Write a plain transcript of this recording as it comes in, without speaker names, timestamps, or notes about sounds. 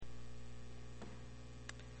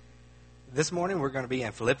This morning we're going to be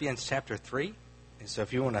in Philippians chapter 3. And so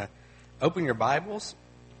if you want to open your Bibles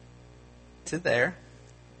to there,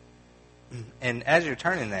 and as you're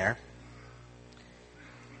turning there,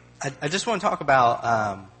 I just want to talk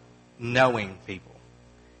about knowing people.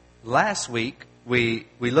 Last week we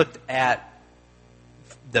looked at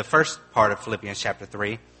the first part of Philippians chapter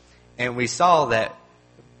 3, and we saw that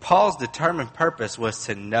Paul's determined purpose was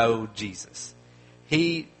to know Jesus.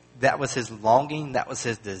 That was his longing, that was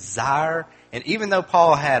his desire. And even though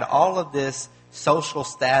Paul had all of this social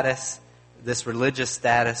status, this religious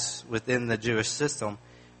status within the Jewish system,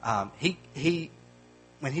 when he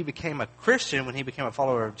became a Christian, when he became a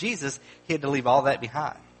follower of Jesus, he had to leave all that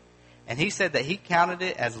behind. And he said that he counted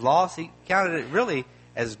it as loss. He counted it really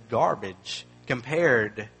as garbage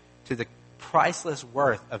compared to the priceless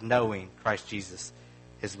worth of knowing Christ Jesus,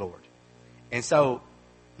 his Lord. And so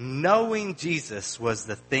knowing Jesus was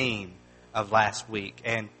the theme of last week.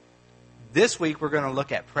 And this week we're going to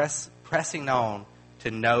look at pressing on to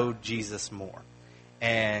know Jesus more.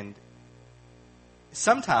 And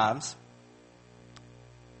sometimes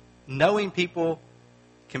knowing people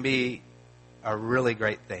can be a really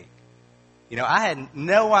great thing. You know, I had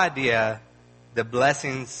no idea the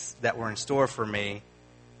blessings that were in store for me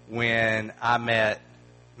when I met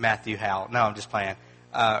Matthew Howell. No, I'm just playing.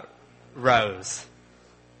 Rose.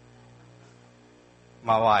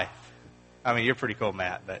 My wife. I mean, you're pretty cool,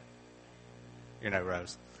 Matt, but you're no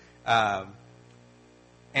Rose.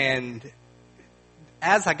 And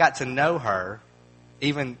as I got to know her,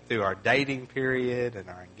 even through our dating period and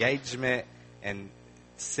our engagement, and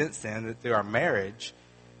since then, through our marriage,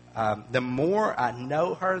 the more I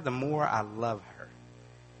know her, the more I love her.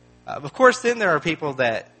 Of course, then there are people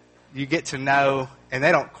that you get to know, and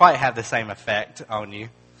they don't quite have the same effect on you.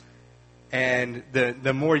 And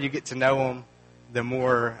the more you get to know them, the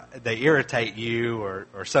more they irritate you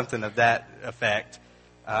or something of that effect.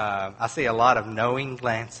 I see a lot of knowing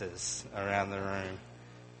glances around the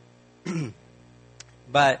room.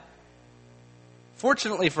 But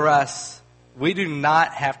fortunately for us, we do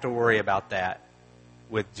not have to worry about that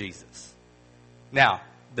with Jesus. Now,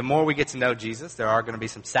 the more we get to know Jesus, there are going to be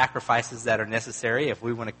some sacrifices that are necessary if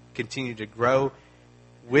we want to continue to grow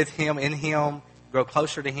with Him, in Him, grow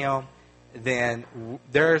closer to Him. Then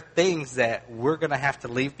there are things that we're going to have to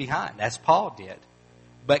leave behind, as Paul did.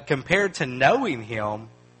 But compared to knowing Him,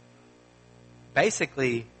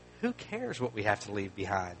 basically, who cares what we have to leave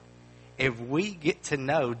behind? If we get to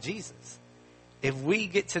know Jesus, if we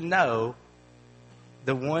get to know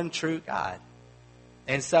the one true God.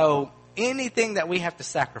 And so anything that we have to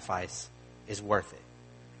sacrifice is worth it.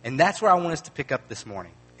 And that's where I want us to pick up this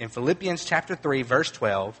morning. In Philippians chapter 3, verse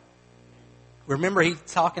 12, remember he's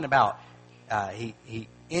talking about he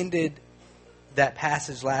ended that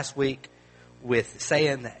passage last week with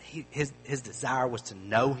saying that his desire was to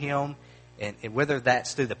know Him, and whether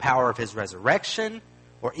that's through the power of His resurrection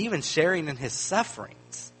or even sharing in His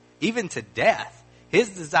sufferings, even to death. His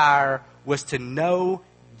desire was to know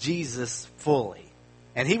Jesus fully.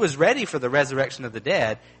 And he was ready for the resurrection of the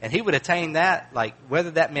dead, and he would attain that, like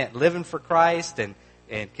whether that meant living for Christ and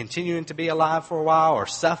continuing to be alive for a while, or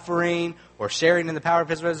suffering, or sharing in the power of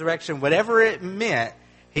His resurrection, whatever it meant,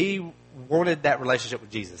 he wanted that relationship with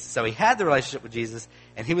Jesus. So he had the relationship with Jesus,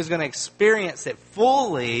 and he was going to experience it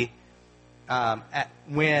fully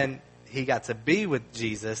when he got to be with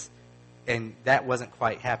Jesus, and that wasn't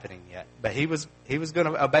quite happening yet. But he was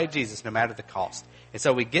going to obey Jesus no matter the cost. And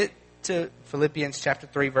so we get to Philippians chapter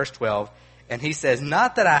 3, verse 12, and he says,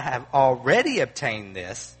 "Not that I have already obtained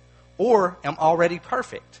this, or am already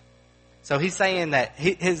perfect." So he's saying that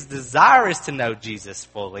his desire is to know Jesus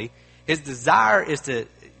fully. His desire is to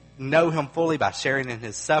know Him fully by sharing in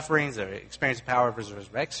His sufferings or experiencing the power of His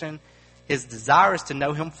resurrection. His desire is to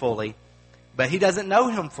know Him fully, but he doesn't know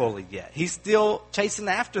Him fully yet. He's still chasing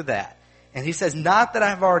after that. And he says, "Not that I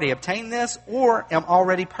have already obtained this or am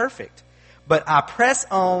already perfect, but I press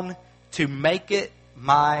on to make it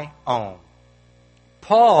my own."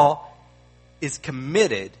 Paul is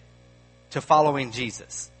committed to following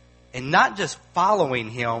Jesus. And not just following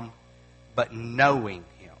Him, but knowing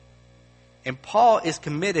Him. And Paul is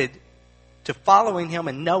committed to following Him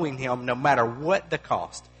and knowing Him no matter what the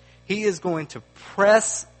cost. He is going to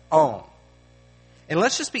press on. And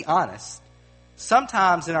let's just be honest.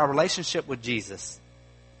 Sometimes in our relationship with Jesus,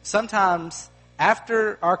 sometimes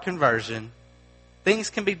after our conversion, things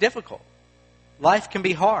can be difficult. Life can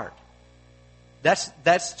be hard.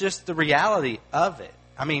 That's just the reality of it.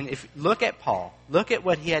 I mean, if look at Paul. Look at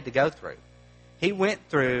what he had to go through. He went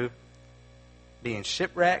through being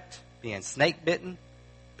shipwrecked, being snake bitten.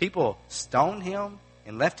 People stoned him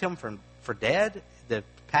and left him for dead. The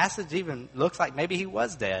passage even looks like maybe he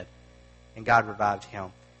was dead, and God revived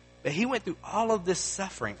him. But he went through all of this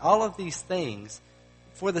suffering, all of these things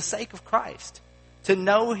for the sake of Christ, to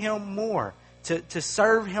know him more, to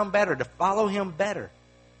serve him better, to follow him better.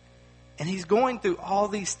 And he's going through all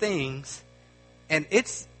these things, and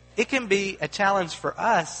it can be a challenge for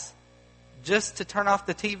us just to turn off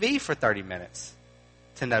the TV for 30 minutes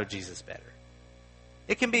to know Jesus better.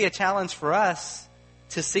 It can be a challenge for us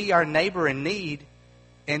to see our neighbor in need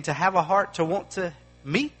and to have a heart to want to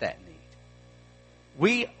meet that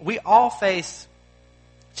need. We all face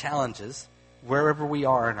challenges wherever we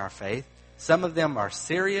are in our faith. Some of them are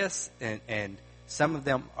serious and some of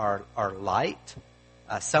them are light.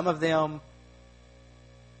 Some of them,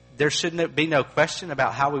 there should be no question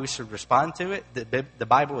about how we should respond to it. The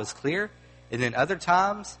Bible is clear. And then other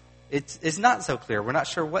times, it's not so clear. We're not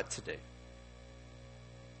sure what to do.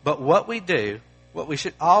 But what we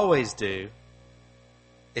should always do,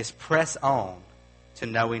 is press on to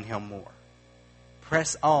knowing him more.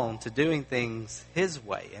 Press on to doing things his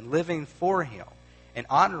way and living for him and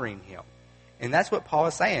honoring him. And that's what Paul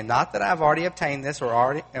is saying. Not that I've already obtained this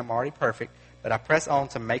or am already perfect, but I press on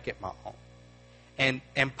to make it my own.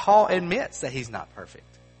 And Paul admits that he's not perfect.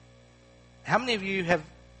 How many of you have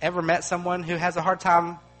ever met someone who has a hard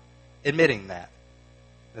time admitting that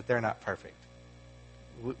they're not perfect?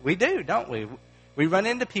 We do, don't we? We run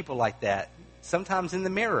into people like that, sometimes in the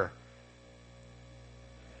mirror.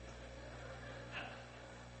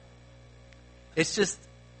 It's just,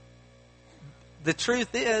 the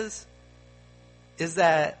truth is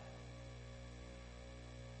that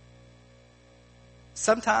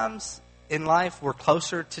sometimes in life we're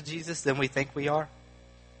closer to Jesus than we think we are.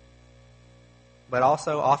 But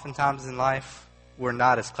also, oftentimes in life, we're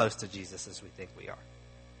not as close to Jesus as we think we are.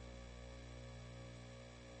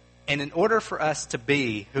 And in order for us to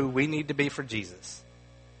be who we need to be for Jesus,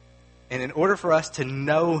 and in order for us to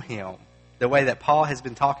know him the way that Paul has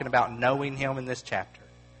been talking about knowing him in this chapter,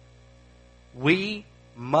 we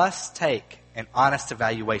must take an honest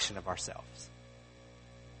evaluation of ourselves.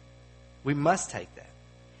 We must take that.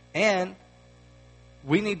 And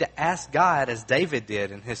we need to ask God, as David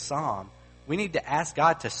did in his psalm, we need to ask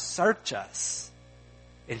God to search us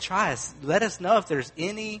and try us. Let us know if there's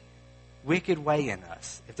any wicked way in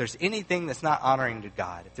us, if there's anything that's not honoring to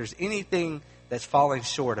God, if there's anything that's falling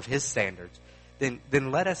short of his standards,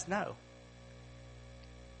 then let us know.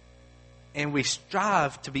 And we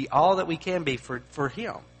strive to be all that we can be for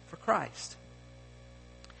him, for Christ.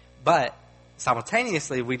 But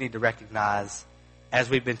simultaneously, we need to recognize, as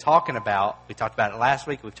we've been talking about, we talked about it last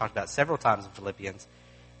week, we've talked about it several times in Philippians,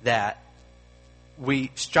 that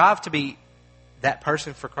we strive to be that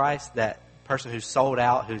person for Christ, that person who's sold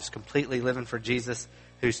out, who's completely living for Jesus,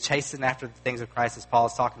 who's chasing after the things of Christ, as Paul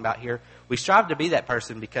is talking about here. We strive to be that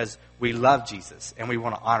person because we love Jesus and we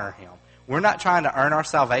want to honor him. We're not trying to earn our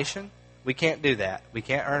salvation. We can't do that. We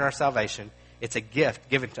can't earn our salvation. It's a gift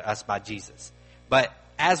given to us by Jesus. But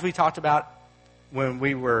as we talked about when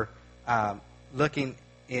we were looking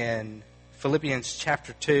in Philippians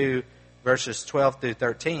chapter 2, verses 12 through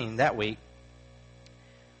 13 that week,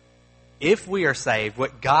 if we are saved,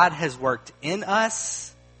 what God has worked in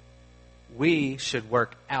us, we should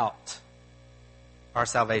work out our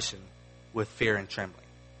salvation with fear and trembling.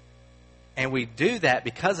 And we do that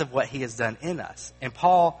because of what he has done in us. And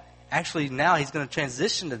Paul, actually now he's going to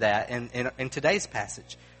transition to that in today's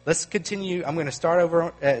passage. Let's continue. I'm going to start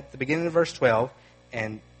over at the beginning of verse 12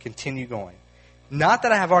 and continue going. Not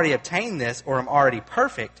that I have already obtained this or am already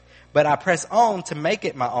perfect, but I press on to make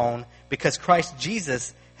it my own because Christ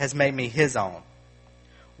Jesus has made me his own.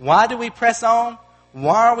 Why do we press on?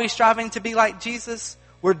 Why are we striving to be like Jesus?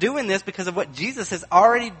 We're doing this because of what Jesus has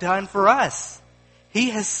already done for us. He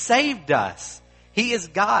has saved us. He is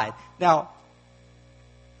God. Now,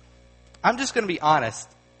 I'm just going to be honest.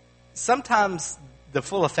 Sometimes the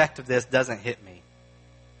full effect of this doesn't hit me.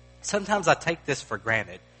 Sometimes I take this for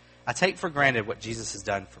granted. I take for granted what Jesus has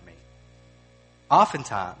done for me.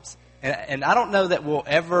 Oftentimes. And I don't know that we'll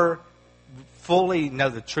ever fully know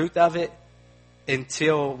the truth of it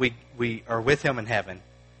until we are with him in heaven.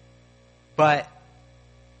 But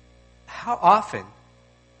how often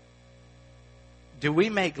do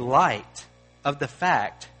we make light of the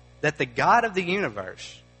fact that the God of the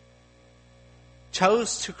universe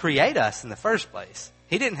chose to create us in the first place?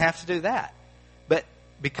 He didn't have to do that. But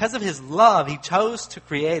because of his love, he chose to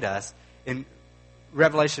create us. In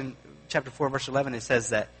Revelation chapter 4, verse 11, it says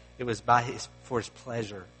that it was for his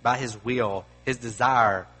pleasure, by his will, his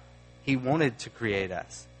desire. He wanted to create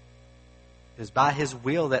us. It was by his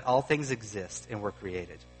will that all things exist and were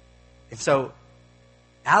created. And so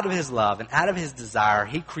out of his love and out of his desire,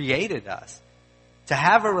 he created us to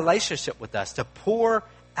have a relationship with us, to pour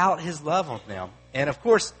out his love on them. And of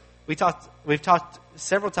course, we've talked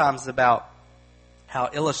several times about how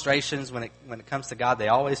illustrations, when it comes to God, they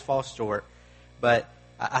always fall short. But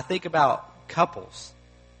I think about couples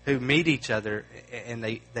who meet each other and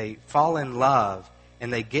they fall in love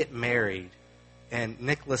and they get married. And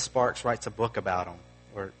Nicholas Sparks writes a book about them.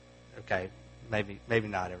 Or, okay, maybe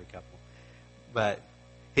not every couple. But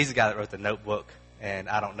he's the guy that wrote The Notebook, and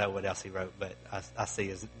I don't know what else he wrote, but I see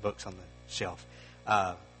his books on the shelf.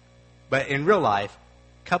 But in real life,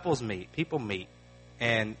 couples meet, people meet,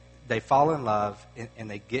 and they fall in love, and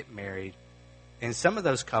they get married. And some of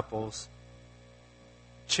those couples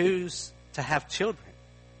choose to have children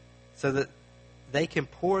so that they can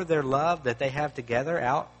pour their love that they have together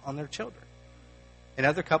out on their children. And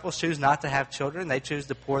other couples choose not to have children. They choose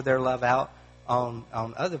to pour their love out on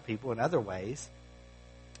other people in other ways.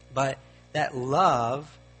 But that love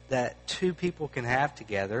that two people can have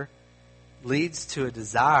together leads to a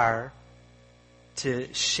desire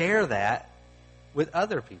to share that with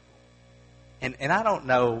other people. And I don't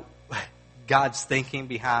know God's thinking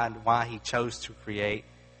behind why he chose to create,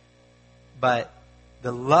 but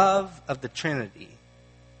the love of the Trinity,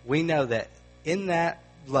 we know that in that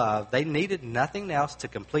love, they needed nothing else to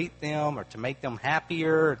complete them or to make them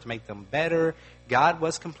happier or to make them better. God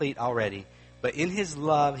was complete already. But in his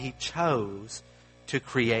love, he chose to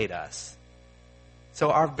create us.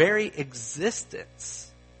 So our very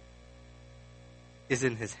existence is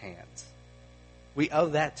in his hands. We owe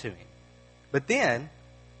that to him. But then,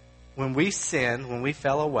 when we sinned, when we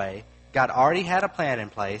fell away, God already had a plan in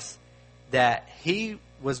place that he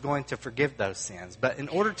was going to forgive those sins. But in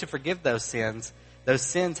order to forgive those sins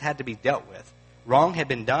had to be dealt with. Wrong had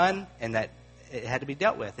been done, and that it had to be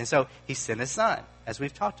dealt with. And so he sent his son, as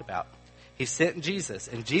we've talked about. He sent Jesus,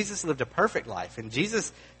 and Jesus lived a perfect life. And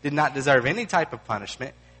Jesus did not deserve any type of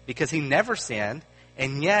punishment because he never sinned.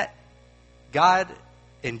 And yet, God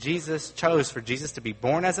and Jesus chose for Jesus to be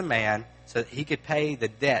born as a man so that he could pay the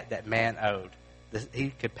debt that man owed. He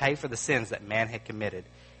could pay for the sins that man had committed.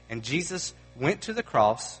 And Jesus went to the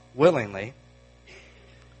cross willingly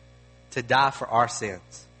to die for our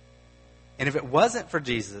sins. And if it wasn't for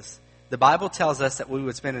Jesus, the Bible tells us that we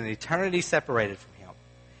would spend an eternity separated from him.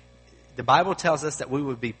 The Bible tells us that we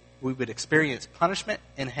would experience punishment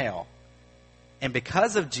in hell. And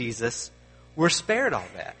because of Jesus, we're spared all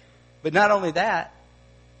that. But not only that,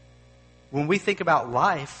 when we think about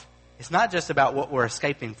life, it's not just about what we're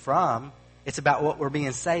escaping from. It's about what we're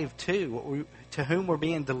being saved to, to whom we're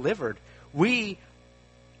being delivered.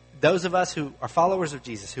 Those of us who are followers of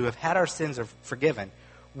Jesus, who have had our sins forgiven,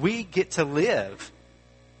 we get to live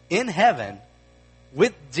in heaven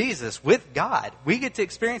with Jesus, with God. We get to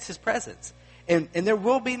experience his presence. And there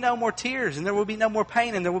will be no more tears, and there will be no more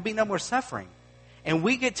pain, and there will be no more suffering. And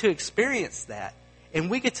we get to experience that. And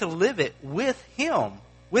we get to live it with him,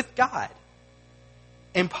 with God.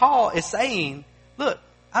 And Paul is saying, look,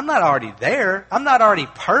 I'm not already there. I'm not already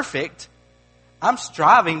perfect. I'm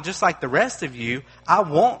striving just like the rest of you. I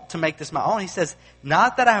want to make this my own. He says,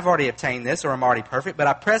 not that I have already obtained this or I'm already perfect, but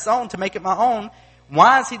I press on to make it my own.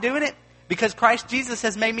 Why is he doing it? Because Christ Jesus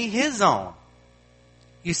has made me his own.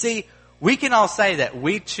 You see, we can all say that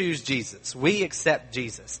we choose Jesus. We accept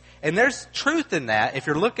Jesus. And there's truth in that if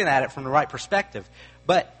you're looking at it from the right perspective.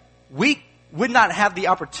 But we would not have the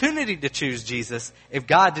opportunity to choose Jesus if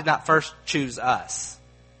God did not first choose us.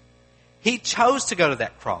 He chose to go to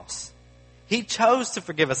that cross. He chose to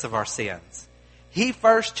forgive us of our sins. He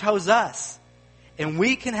first chose us. And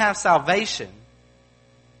we can have salvation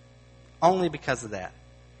only because of that.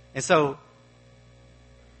 And so,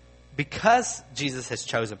 because Jesus has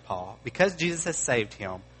chosen Paul, because Jesus has saved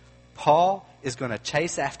him, Paul is going to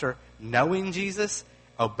chase after knowing Jesus,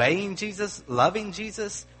 obeying Jesus, loving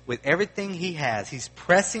Jesus with everything he has. He's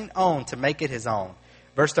pressing on to make it his own.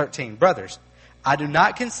 Verse 13, brothers, I do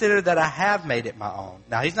not consider that I have made it my own.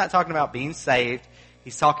 Now, he's not talking about being saved.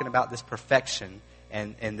 He's talking about this perfection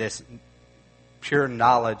and this pure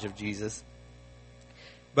knowledge of Jesus.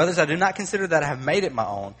 Brothers, I do not consider that I have made it my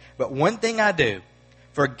own. But one thing I do,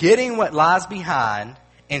 forgetting what lies behind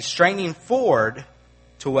and straining forward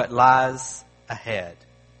to what lies ahead.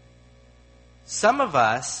 Some of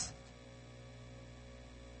us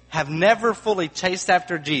have never fully chased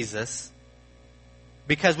after Jesus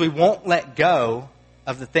because we won't let go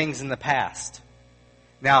of the things in the past.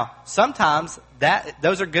 Now, sometimes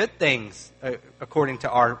those are good things according to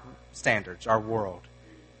our standards, our world.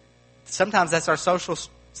 Sometimes that's our social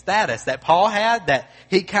status that Paul had, that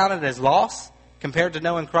he counted as loss compared to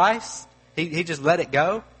knowing Christ. He just let it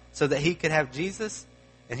go so that he could have Jesus.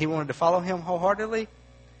 and he wanted to follow him wholeheartedly,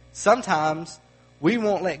 sometimes we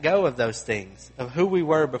won't let go of those things, of who we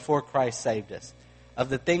were before Christ saved us, of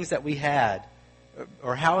the things that we had,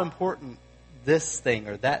 or how important this thing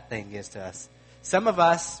or that thing is to us. Some of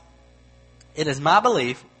us, it is my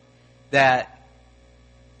belief that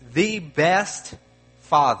the best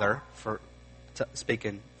father,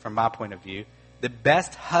 speaking from my point of view, the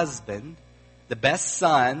best husband, the best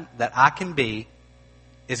son that I can be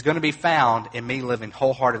is going to be found in me living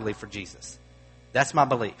wholeheartedly for Jesus. That's my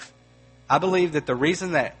belief. I believe that the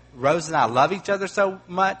reason that Rose and I love each other so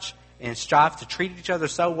much and strive to treat each other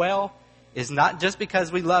so well is not just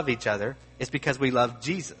because we love each other, it's because we love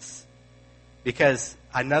Jesus. Because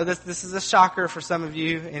I know that this is a shocker for some of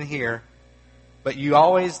you in here, but you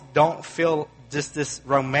always don't feel just this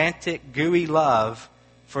romantic, gooey love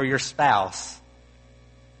for your spouse.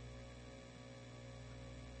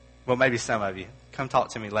 Well, maybe some of you. Come talk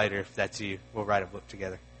to me later if that's you. We'll write a book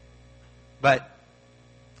together. But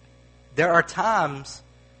there are times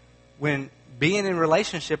when being in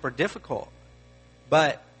relationship are difficult.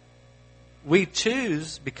 But we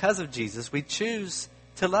choose, because of Jesus, we choose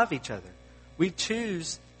to love each other. We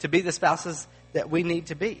choose to be the spouses that we need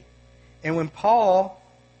to be. And when Paul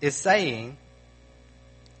is saying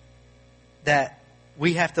that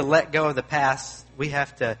we have to let go of the past, we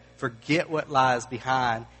have to forget what lies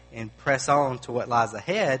behind and press on to what lies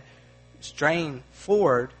ahead, strain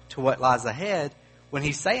forward to what lies ahead, when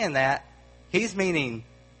he's saying that, he's meaning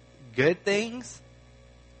good things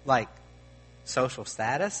like social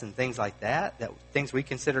status and things like that things we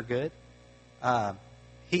consider good.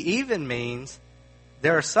 He even means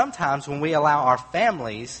there are some times when we allow our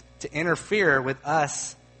families to interfere with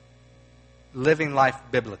us living life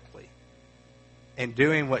biblically and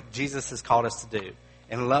doing what Jesus has called us to do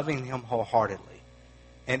and loving Him wholeheartedly.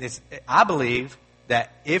 And I believe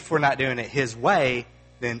that if we're not doing it His way,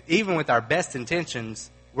 then even with our best intentions,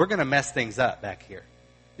 we're going to mess things up back here.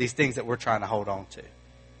 These things that we're trying to hold on to.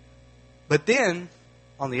 But then,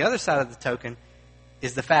 on the other side of the token,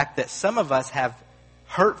 is the fact that some of us have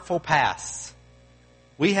hurtful pasts.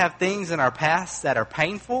 We have things in our past that are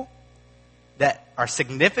painful, that are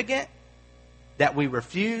significant, that we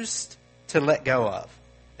refuse to let go of.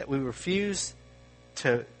 That we refuse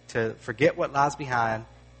to forget what lies behind.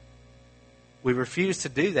 We refuse to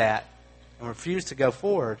do that and refuse to go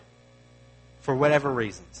forward for whatever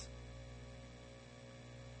reasons.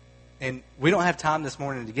 And we don't have time this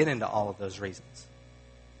morning to get into all of those reasons.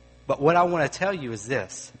 But what I want to tell you is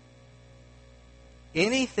this.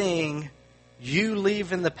 Anything you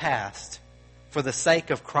leave in the past for the sake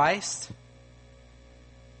of Christ,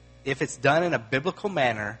 if it's done in a biblical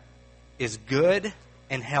manner, is good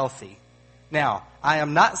and healthy. Now, I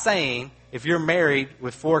am not saying if you're married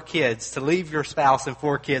with 4 kids to leave your spouse and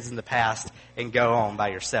 4 kids in the past and go on by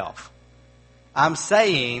yourself. I'm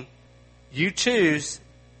saying you choose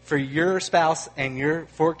for your spouse and your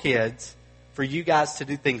 4 kids, for you guys to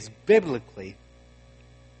do things biblically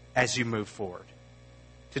as you move forward.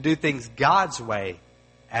 To do things God's way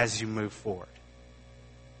as you move forward.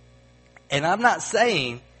 And I'm not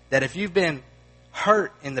saying that if you've been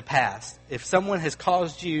hurt in the past, if someone has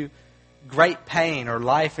caused you great pain or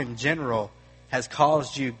life in general has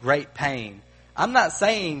caused you great pain, I'm not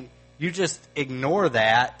saying you just ignore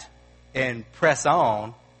that and press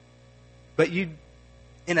on, but you,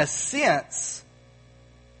 in a sense,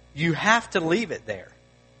 you have to leave it there.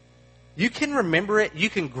 You can remember it, you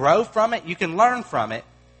can grow from it, you can learn from it,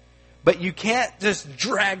 but you can't just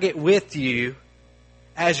drag it with you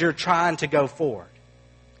as you're trying to go forward.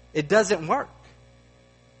 It doesn't work.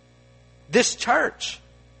 This church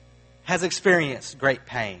has experienced great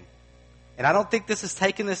pain. And I don't think this is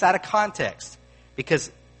taking this out of context,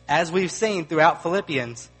 because as we've seen throughout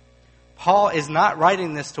Philippians, Paul is not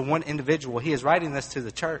writing this to one individual. He is writing this to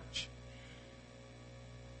the church.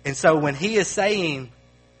 And so when he is saying,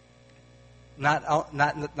 not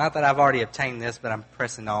that I've already obtained this, but I'm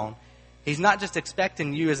pressing on, he's not just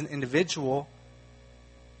expecting you as an individual.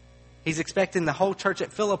 He's expecting the whole church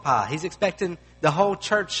at Philippi. He's expecting the whole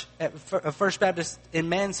church at First Baptist in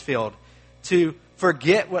Mansfield to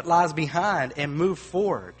forget what lies behind and move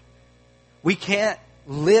forward. We can't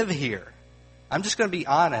live here. I'm just going to be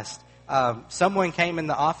honest. Someone came in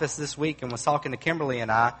the office this week and was talking to Kimberly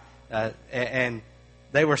and I, and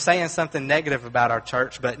they were saying something negative about our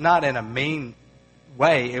church, but not in a mean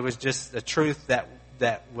way. It was just a truth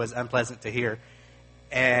that was unpleasant to hear.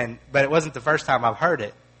 But it wasn't the first time I've heard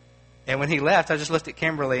it. And when he left, I just looked at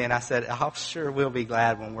Kimberly and I said, I'm sure we'll be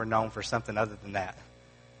glad when we're known for something other than that.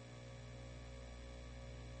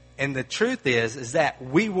 And the truth is that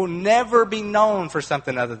we will never be known for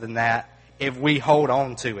something other than that if we hold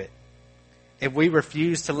on to it, if we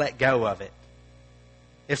refuse to let go of it.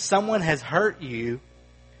 If someone has hurt you,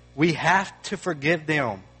 we have to forgive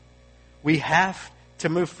them. We have to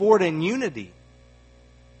move forward in unity.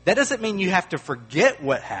 That doesn't mean you have to forget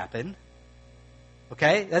what happened.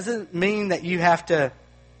 Okay? That doesn't mean that you have to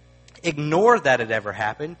ignore that it ever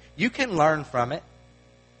happened. You can learn from it.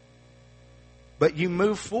 But you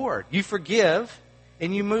move forward. You forgive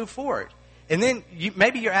and you move forward. And then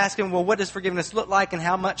maybe you're asking, well, what does forgiveness look like and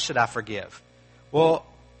how much should I forgive? Well,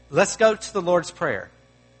 let's go to the Lord's Prayer.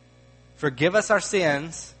 Forgive us our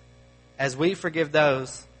sins as we forgive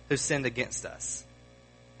those who sinned against us.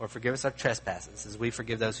 Or forgive us our trespasses as we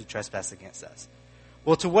forgive those who trespass against us.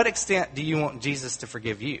 Well, to what extent do you want Jesus to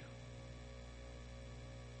forgive you?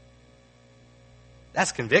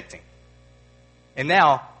 That's convicting. And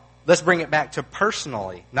now, let's bring it back to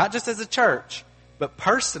personally. Not just as a church, but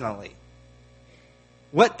personally.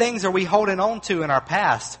 What things are we holding on to in our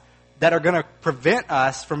past that are going to prevent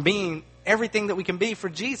us from being everything that we can be for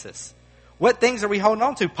Jesus? What things are we holding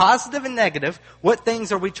on to? Positive and negative. What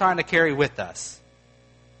things are we trying to carry with us?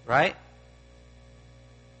 Right?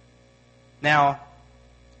 Now,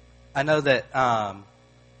 I know that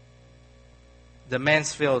the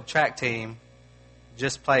Mansfield track team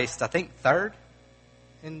just placed, I think, third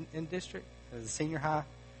in district as the senior high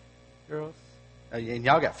girls. And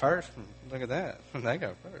y'all got first. Look at that. They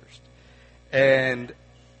got first. And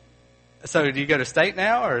so do you go to state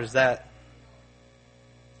now, or is that...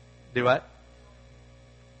 Do what?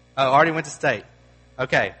 Oh, already went to state.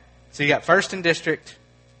 Okay. So you got first in district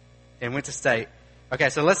and went to state. Okay,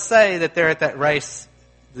 so let's say that they're at that race,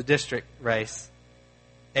 the district race.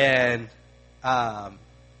 And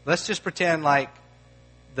let's just pretend like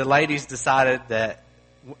the ladies decided that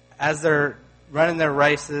as they're running their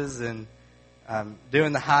races and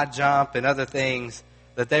doing the high jump and other things,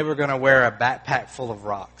 that they were going to wear a backpack full of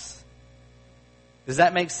rocks. Does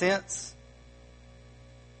that make sense?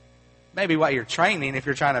 Maybe while you're training, if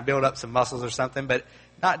you're trying to build up some muscles or something, but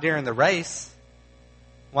not during the race.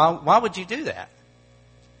 Why would you do that?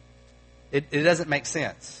 It doesn't make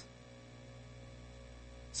sense.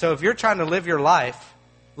 So if you're trying to live your life,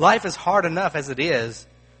 life is hard enough as it is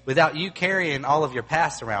without you carrying all of your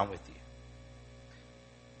past around with you.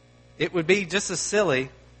 It would be just as silly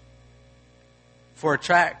for a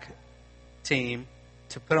track team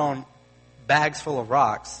to put on bags full of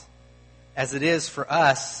rocks as it is for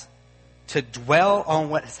us to dwell on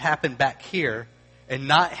what has happened back here and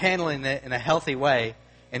not handling it in a healthy way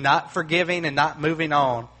and not forgiving and not moving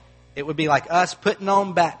on. It would be like us putting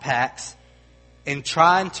on backpacks and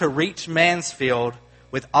trying to reach Mansfield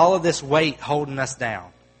with all of this weight holding us down.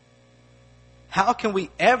 How can we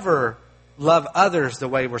ever love others the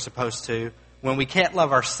way we're supposed to when we can't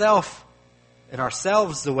love ourselves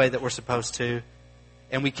the way that we're supposed to,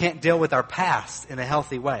 and we can't deal with our past in a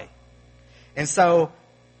healthy way? And so,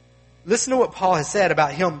 listen to what Paul has said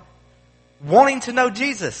about him wanting to know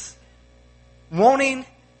Jesus, wanting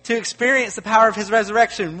to experience the power of His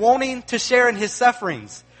resurrection, wanting to share in His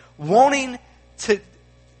sufferings, wanting to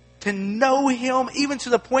know Him even to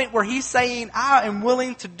the point where he's saying, I am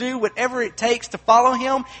willing to do whatever it takes to follow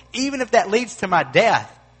Him, even if that leads to my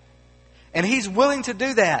death. And he's willing to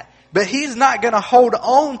do that. But he's not going to hold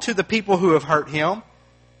on to the people who have hurt him.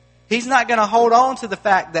 He's not going to hold on to the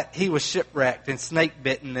fact that he was shipwrecked and snake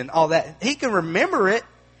bitten and all that. He can remember it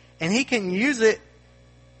and he can use it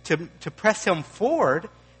to press him forward,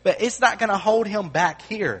 but it's not going to hold him back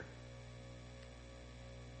here.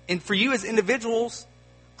 And for you as individuals,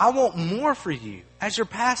 I want more for you. As your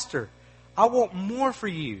pastor, I want more for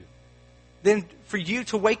you than for you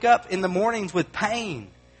to wake up in the mornings with pain.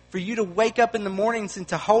 For you to wake up in the mornings and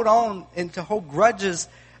to hold on and to hold grudges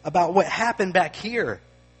about what happened back here.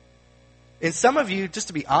 And some of you, just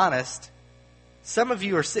to be honest, some of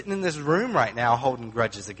you are sitting in this room right now holding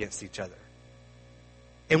grudges against each other.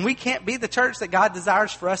 And we can't be the church that God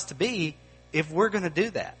desires for us to be if we're going to do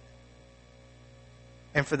that.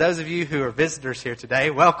 And for those of you who are visitors here today,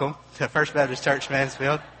 welcome to First Baptist Church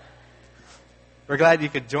Mansfield. We're glad you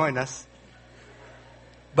could join us.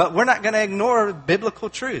 But we're not going to ignore biblical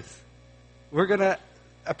truth. We're going to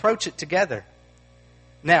approach it together.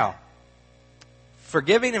 Now,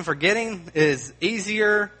 forgiving and forgetting is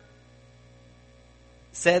easier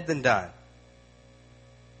said than done.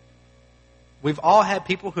 We've all had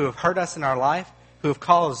people who have hurt us in our life, who have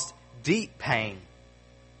caused deep pain.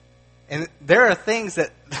 And there are things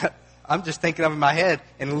that I'm just thinking of in my head,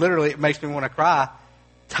 and literally it makes me want to cry.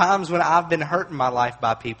 Times when I've been hurt in my life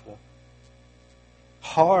by people.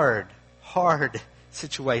 Hard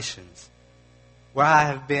situations where I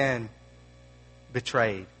have been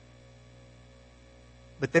betrayed.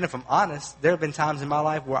 But then if I'm honest, there have been times in my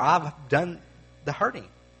life where I've done the hurting,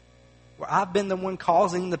 where I've been the one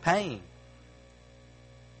causing the pain.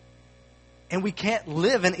 And we can't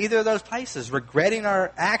live in either of those places, regretting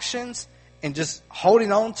our actions and just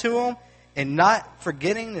holding on to them and not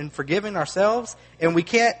forgetting and forgiving ourselves. And we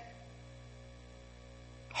can't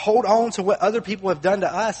hold on to what other people have done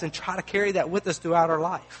to us and try to carry that with us throughout our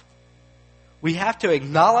life. We have to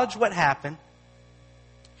acknowledge what happened,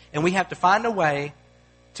 and we have to find a way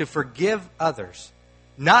to forgive others.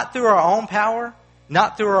 Not through our own power,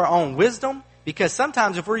 not through our own wisdom, because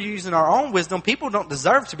sometimes if we're using our own wisdom, people don't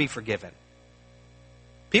deserve to be forgiven.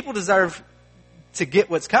 People deserve to get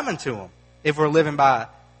what's coming to them if we're living by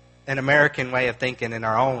an American way of thinking in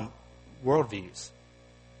our own worldviews.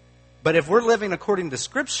 But if we're living according to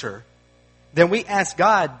Scripture, then we ask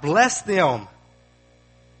God, bless them.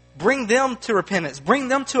 Bring them to repentance. Bring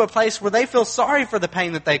them to a place where they feel sorry for the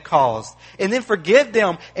pain that they caused. And then forgive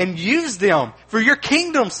them and use them for your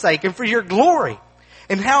kingdom's sake and for your glory.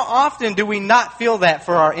 And how often do we not feel that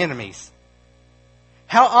for our enemies?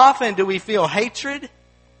 How often do we feel hatred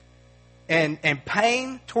and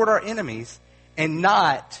pain toward our enemies and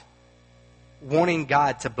not wanting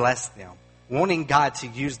God to bless them, wanting God to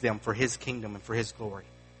use them for His kingdom and for His glory?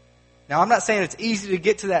 Now, I'm not saying it's easy to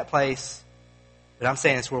get to that place, but I'm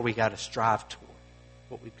saying it's where we got to strive toward,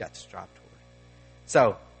 what we've got to strive toward.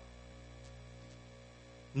 So,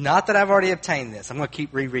 not that I've already obtained this. I'm going to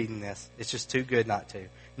keep rereading this. It's just too good not to.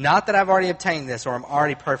 Not that I've already obtained this or I'm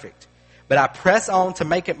already perfect, but I press on to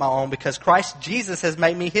make it my own because Christ Jesus has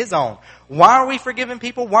made me His own. Why are we forgiving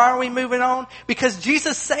people? Why are we moving on? Because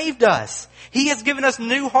Jesus saved us. He has given us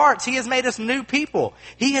new hearts. He has made us new people.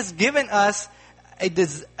 He has given us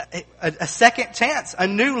a second chance, a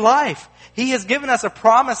new life. He has given us a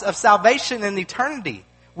promise of salvation and eternity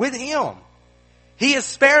with Him. He has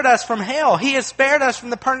spared us from hell. He has spared us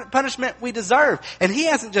from the punishment we deserve. And He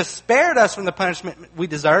hasn't just spared us from the punishment we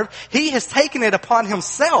deserve. He has taken it upon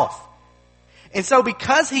Himself. And so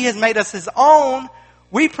because He has made us His own,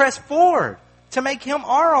 we press forward to make Him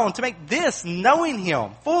our own, to make this, knowing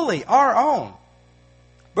Him, fully our own.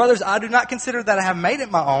 Brothers, I do not consider that I have made it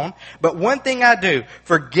my own, but one thing I do,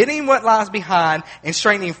 forgetting what lies behind and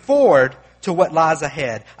straining forward to what lies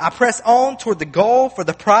ahead. I press on toward the goal for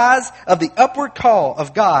the prize of the upward call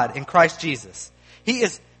of God in Christ Jesus. He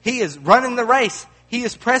is running the race. He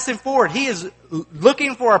is pressing forward. He is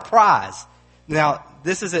looking for a prize. Now,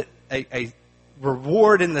 this is a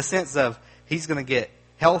reward in the sense of he's going to get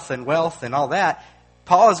health and wealth and all that.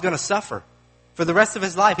 Paul is going to suffer. For the rest of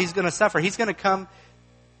his life, he's going to suffer. He's going to come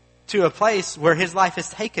to a place where his life is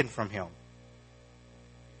taken from him.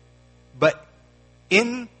 But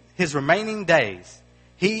in his remaining days,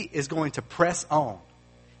 he is going to press on.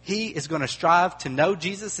 He is going to strive to know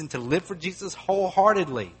Jesus and to live for Jesus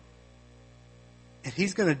wholeheartedly. And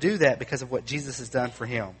he's going to do that because of what Jesus has done for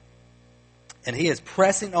him. And he is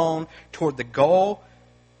pressing on toward the goal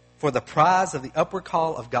for the prize of the upward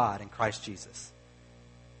call of God in Christ Jesus.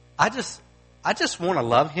 I just want to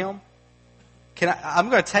love Him. I'm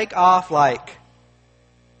going to take off like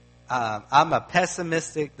I'm a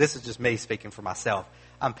pessimistic. This is just me speaking for myself.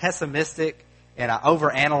 I'm pessimistic and I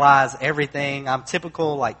overanalyze everything. I'm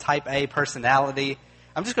typical like type A personality.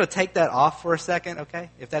 I'm just going to take that off for a second,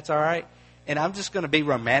 okay, if that's all right. And I'm just going to be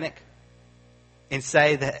romantic and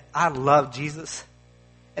say that I love Jesus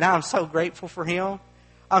and I'm so grateful for Him.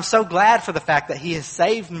 I'm so glad for the fact that He has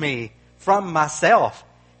saved me from myself.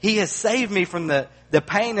 He has saved me from the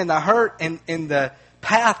pain and the hurt and the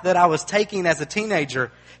path that I was taking as a teenager.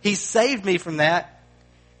 He saved me from that,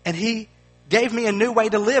 and He gave me a new way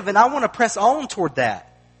to live, and I want to press on toward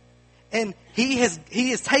that. And He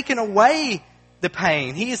has taken away the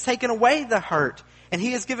pain. He has taken away the hurt, and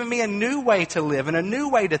He has given me a new way to live and a new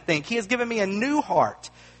way to think. He has given me a new heart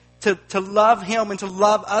to love Him and to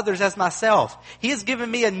love others as myself. He has given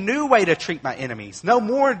me a new way to treat my enemies. No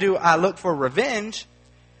more do I look for revenge.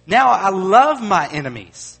 Now I love my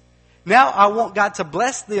enemies. Now I want God to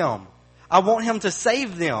bless them. I want Him to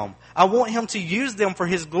save them. I want Him to use them for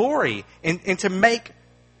His glory and to make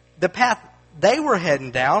the path they were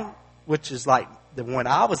heading down, which is like the one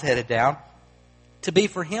I was headed down, to be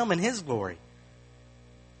for Him and His glory.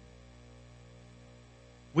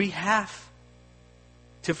 We have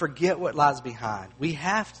to forget what lies behind. We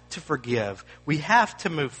have to forgive. We have to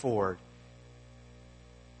move forward.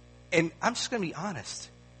 And I'm just going to be honest.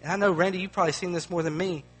 And I know, Randy, you've probably seen this more than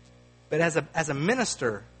me. But as a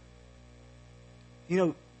minister, you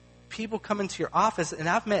know, people come into your office, and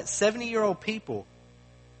I've met 70-year-old people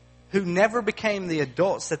who never became the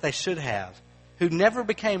adults that they should have, who never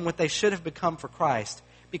became what they should have become for Christ,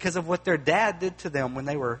 because of what their dad did to them when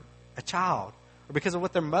they were a child, or because of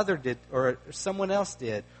what their mother did, or someone else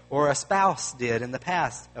did, or a spouse did in the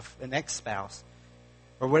past, an ex-spouse,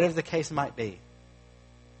 or whatever the case might be.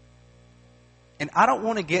 And I don't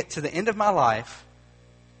want to get to the end of my life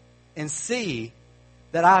and see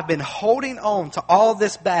that I've been holding on to all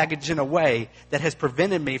this baggage in a way that has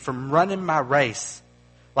prevented me from running my race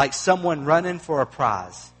like someone running for a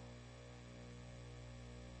prize.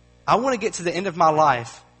 I want to get to the end of my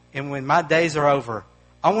life, and when my days are over,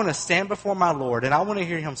 I want to stand before my Lord, and I want to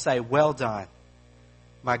hear Him say, "Well done,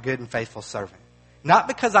 my good and faithful servant." Not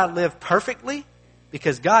because I live perfectly,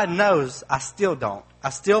 because God knows I still don't. I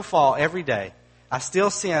still fall every day. I still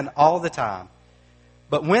sin all the time.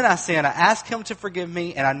 But when I sin, I ask Him to forgive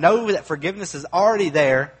me, and I know that forgiveness is already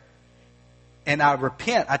there, and I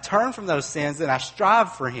repent. I turn from those sins, and I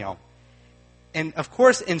strive for Him. And of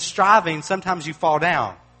course, in striving, sometimes you fall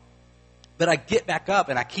down. But I get back up,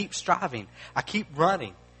 and I keep striving. I keep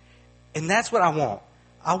running. And that's what I want.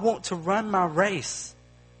 I want to run my race.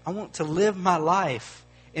 I want to live my life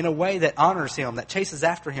in a way that honors Him, that chases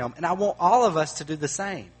after Him. And I want all of us to do the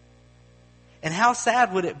same. And how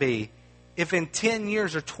sad would it be if in 10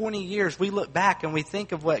 years or 20 years we look back and we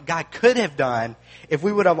think of what God could have done if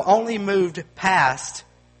we would have only moved past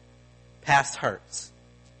hurts?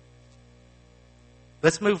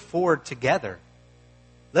 Let's move forward together.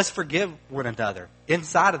 Let's forgive one another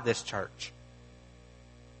inside of this church.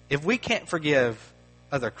 If we can't forgive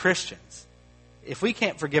other Christians, if we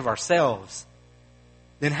can't forgive ourselves,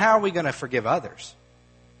 then how are we going to forgive others?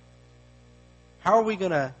 How are we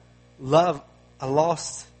going to love a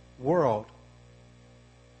lost world?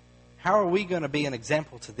 How are we going to be an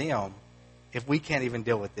example to them if we can't even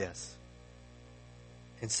deal with this?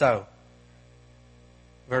 And so,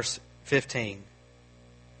 verse 15,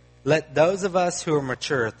 let those of us who are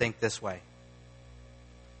mature think this way.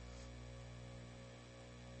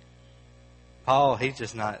 Paul, he's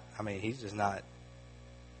just not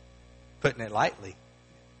putting it lightly.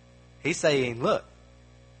 He's saying, look,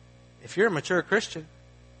 if you're a mature Christian,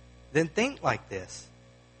 then think like this.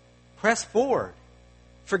 Press forward.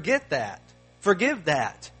 Forget that. Forgive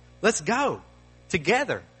that. Let's go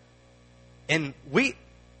together. And we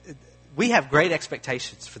have great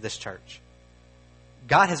expectations for this church.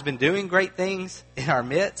 God has been doing great things in our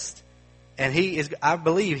midst, and I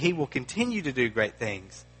believe He will continue to do great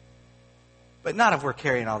things. But not if we're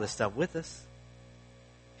carrying all this stuff with us.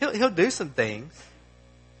 He'll do some things.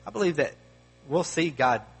 I believe that we'll see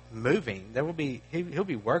God moving. He'll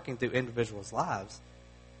be working through individuals' lives.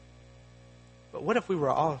 But what if we were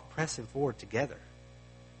all pressing forward together?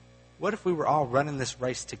 What if we were all running this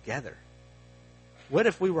race together? What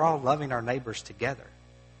if we were all loving our neighbors together?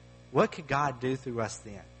 What could God do through us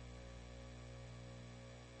then?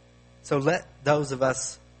 So let those of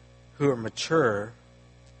us who are mature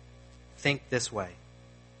think this way.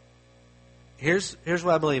 Here's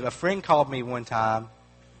what I believe. A friend called me one time,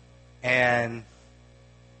 and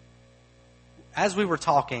as we were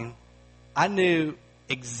talking, I knew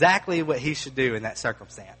exactly what he should do in that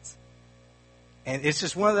circumstance. And it's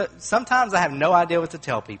just sometimes I have no idea what to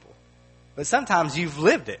tell people. But sometimes you've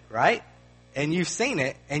lived it, right? And you've seen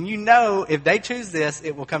it, and you know if they choose this,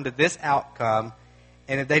 it will come to this outcome.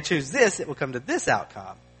 And if they choose this, it will come to this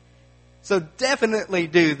outcome. So definitely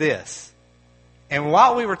do this. And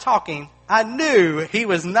while we were talking, I knew he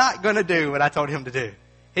was not going to do what I told him to do.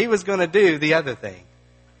 He was going to do the other thing.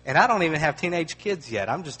 And I don't even have teenage kids yet.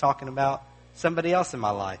 I'm just talking about somebody else in my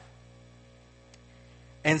life.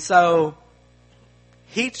 And so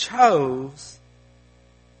he chose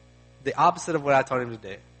the opposite of what I told him to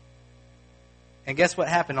do. And guess what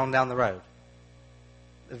happened on down the road?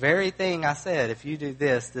 The very thing I said, if you do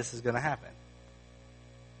this, this is going to happen.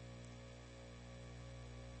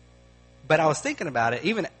 But I was thinking about it,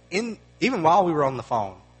 even while we were on the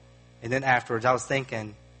phone, and then afterwards, I was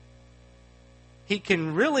thinking, he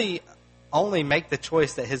can really only make the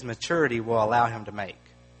choice that his maturity will allow him to make.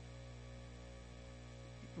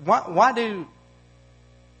 Why do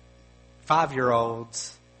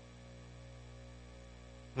 5-year-olds,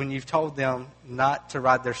 when you've told them not to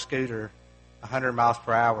ride their scooter 100 miles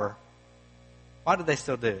per hour, why do they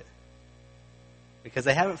still do it? Because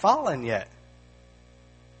they haven't fallen yet.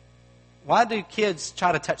 Why do kids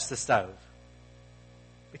try to touch the stove?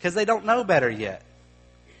 Because they don't know better yet.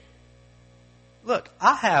 Look,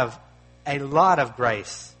 I have a lot of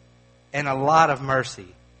grace and a lot of mercy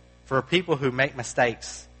for people who make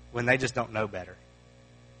mistakes when they just don't know better.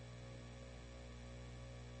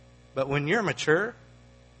 But when you're mature,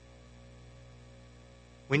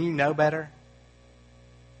 when you know better,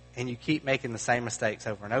 and you keep making the same mistakes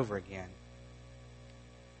over and over again,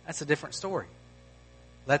 that's a different story.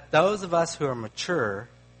 Let those of us who are mature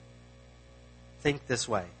think this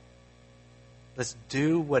way. Let's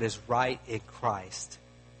do what is right in Christ.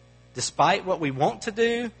 Despite what we want to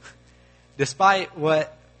do, despite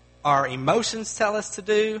what our emotions tell us to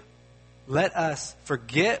do, let us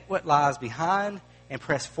forget what lies behind and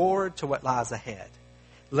press forward to what lies ahead.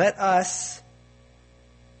 Let us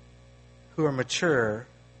who are mature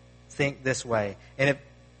think this way. And if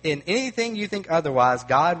in anything you think otherwise,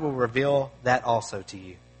 God will reveal that also to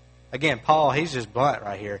you. Again, Paul, he's just blunt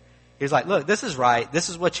right here. He's like, look, this is right. This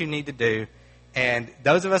is what you need to do. And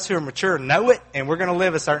those of us who are mature know it, and we're going to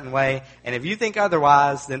live a certain way. And if you think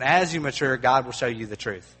otherwise, then as you mature, God will show you the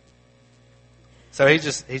truth. So he's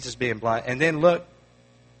just being blunt. And then look,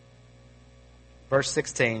 verse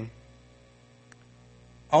 16.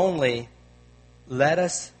 Only let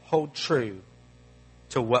us hold true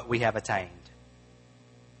to what we have attained.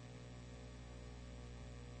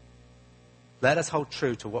 Let us hold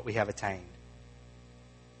true to what we have attained.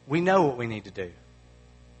 We know what we need to do.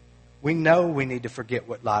 We know we need to forget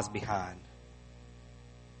what lies behind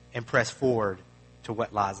and press forward to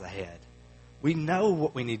what lies ahead. We know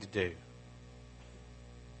what we need to do.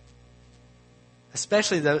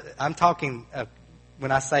 Especially though, I'm talking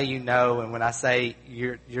when I say you know and when I say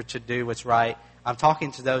you're to do what's right, I'm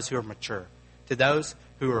talking to those who are mature, to those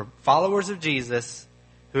who are followers of Jesus,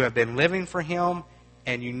 who have been living for Him,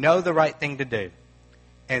 and you know the right thing to do.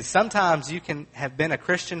 And sometimes you can have been a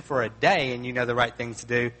Christian for a day and you know the right thing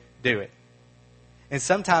to do it. And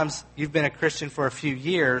sometimes you've been a Christian for a few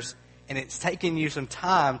years and it's taken you some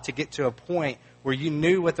time to get to a point where you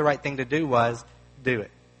knew what the right thing to do was, do it.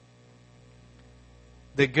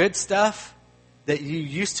 The good stuff that you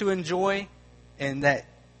used to enjoy and that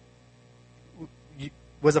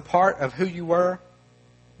was a part of who you were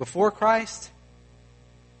before Christ,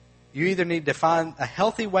 you either need to find a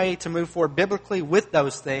healthy way to move forward biblically with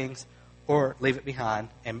those things or leave it behind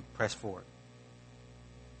and press forward.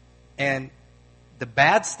 And the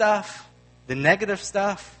bad stuff, the negative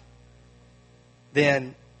stuff,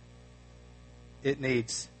 then it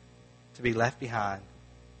needs to be left behind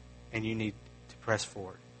and you need to press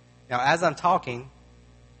forward. Now, as I'm talking,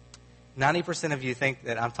 90% of you think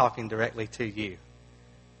that I'm talking directly to you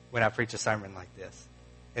when I preach a sermon like this.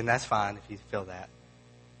 And that's fine if you feel that.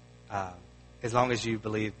 As long as you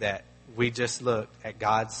believe that we just looked at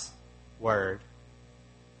God's Word,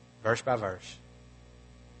 verse by verse,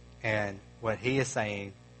 and what He is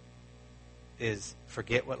saying is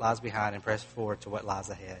forget what lies behind and press forward to what lies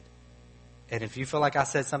ahead. And if you feel like I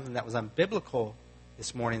said something that was unbiblical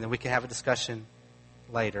this morning, then we can have a discussion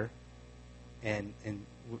later. And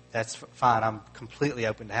that's fine. I'm completely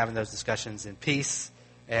open to having those discussions in peace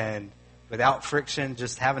and without friction,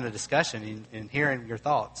 just having a discussion and hearing your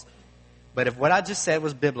thoughts. But if what I just said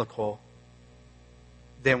was biblical,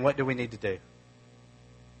 then what do we need to do?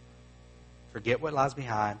 Forget what lies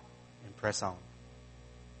behind and press on.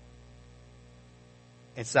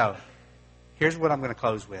 And so, here's what I'm going to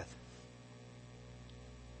close with.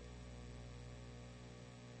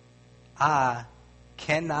 I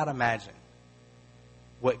cannot imagine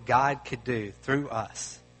what God could do through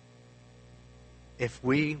us if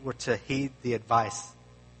we were to heed the advice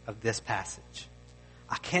of this passage.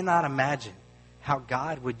 I cannot imagine how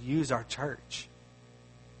God would use our church,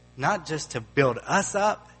 not just to build us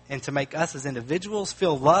up and to make us as individuals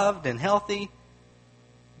feel loved and healthy,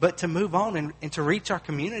 but to move on and to reach our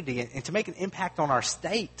community and to make an impact on our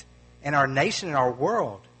state and our nation and our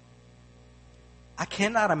world. I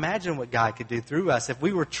cannot imagine what God could do through us if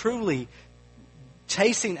we were truly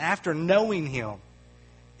chasing after knowing Him,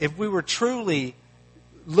 if we were truly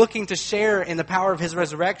looking to share in the power of His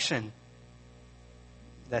resurrection.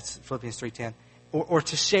 That's Philippians 3:10. Or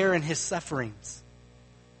to share in His sufferings.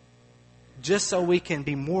 Just so we can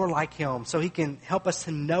be more like Him, so He can help us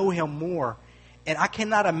to know Him more. And I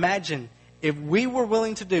cannot imagine if we were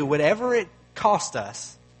willing to do whatever it cost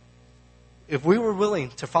us, if we were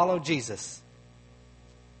willing to follow Jesus,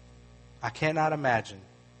 I cannot imagine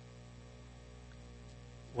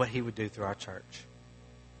what He would do through our church.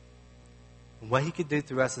 And what He could do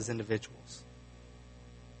through us as individuals.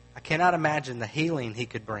 I cannot imagine the healing He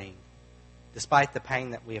could bring despite the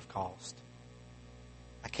pain that we have caused.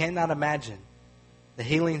 I cannot imagine the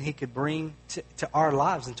healing He could bring to our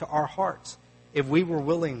lives and to our hearts if we were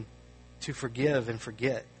willing to forgive and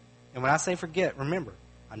forget. And when I say forget, remember,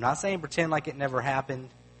 I'm not saying pretend like it never happened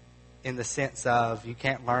in the sense of you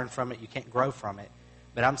can't learn from it, you can't grow from it.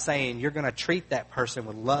 But I'm saying you're going to treat that person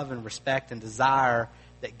with love and respect and desire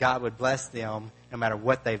that God would bless them no matter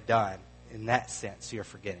what they've done. In that sense, you're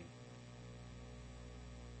forgetting.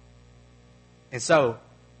 And so,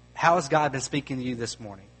 how has God been speaking to you this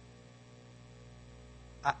morning?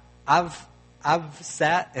 I've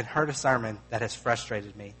sat and heard a sermon that has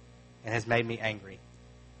frustrated me and has made me angry.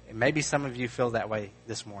 And maybe some of you feel that way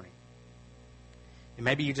this morning. And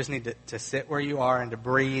maybe you just need to sit where you are and to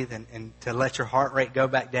breathe and to let your heart rate go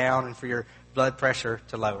back down and for your blood pressure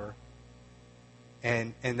to lower.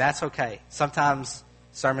 And that's okay. Sometimes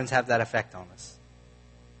sermons have that effect on us.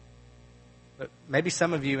 But maybe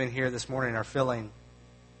some of you in here this morning are feeling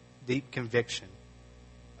deep conviction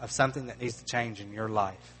of something that needs to change in your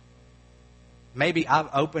life. Maybe I've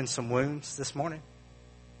opened some wounds this morning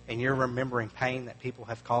and you're remembering pain that people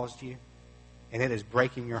have caused you, and it is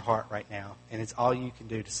breaking your heart right now, and it's all you can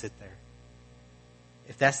do to sit there.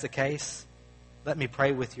 If that's the case, let me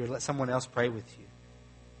pray with you, or let someone else pray with you.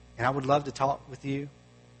 And I would love to talk with you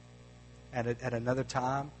at another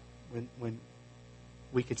time when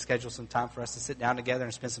we could schedule some time for us to sit down together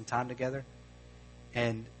and spend some time together.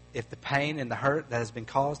 And if the pain and the hurt that has been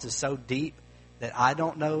caused is so deep that I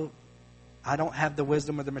don't have the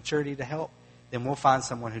wisdom or the maturity to help, then we'll find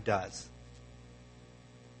someone who does.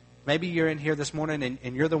 Maybe you're in here this morning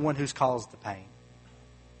and you're the one who's caused the pain.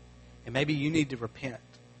 And maybe you need to repent.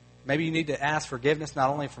 Maybe you need to ask forgiveness not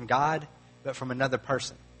only from God, but from another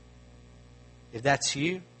person. If that's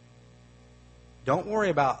you, don't worry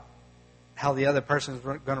about how the other person is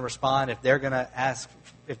going to respond, if they're going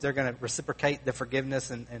to reciprocate the forgiveness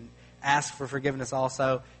and ask for forgiveness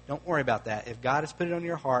also. Don't worry about that. If God has put it on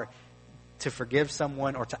your heart to forgive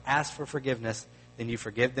someone or to ask for forgiveness, then you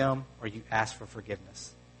forgive them or you ask for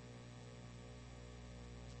forgiveness.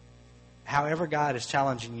 However God is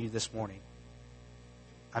challenging you this morning,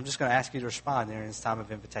 I'm just going to ask you to respond during this time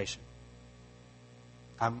of invitation.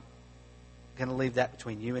 I'm going to leave that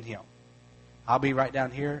between you and Him. I'll be right down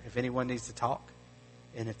here if anyone needs to talk.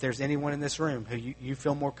 And if there's anyone in this room who you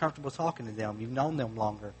feel more comfortable talking to them, you've known them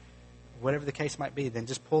longer, whatever the case might be, then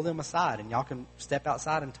just pull them aside and y'all can step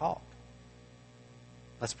outside and talk.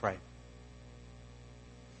 Let's pray.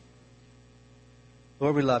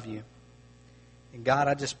 Lord, we love you. And God,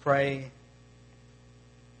 I just pray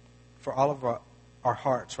for all of our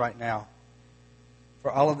hearts right now,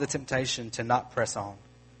 for all of the temptation to not press on,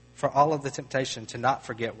 for all of the temptation to not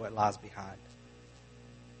forget what lies behind.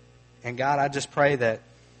 And God, I just pray that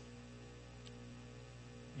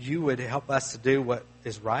you would help us to do what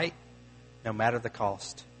is right, no matter the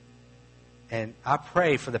cost. And I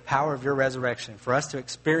pray for the power of your resurrection, for us to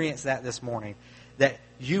experience that this morning, that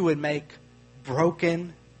you would make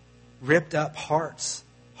broken, ripped up hearts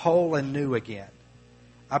whole and new again.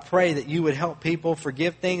 I pray that you would help people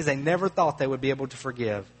forgive things they never thought they would be able to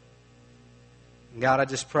forgive. And God, I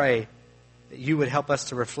just pray that you would help us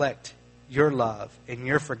to reflect your love and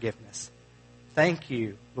your forgiveness. Thank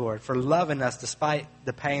you, Lord, for loving us despite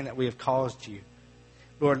the pain that we have caused you.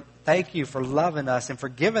 Lord, thank you for loving us and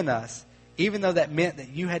forgiving us, even though that meant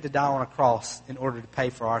that you had to die on a cross in order to pay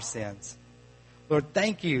for our sins. Lord,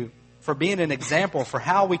 thank you for being an example for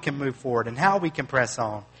how we can move forward and how we can press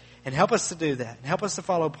on. And help us to do that. And help us to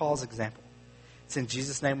follow Paul's example. It's in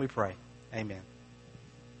Jesus' name we pray. Amen.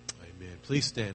 Amen. Please stand.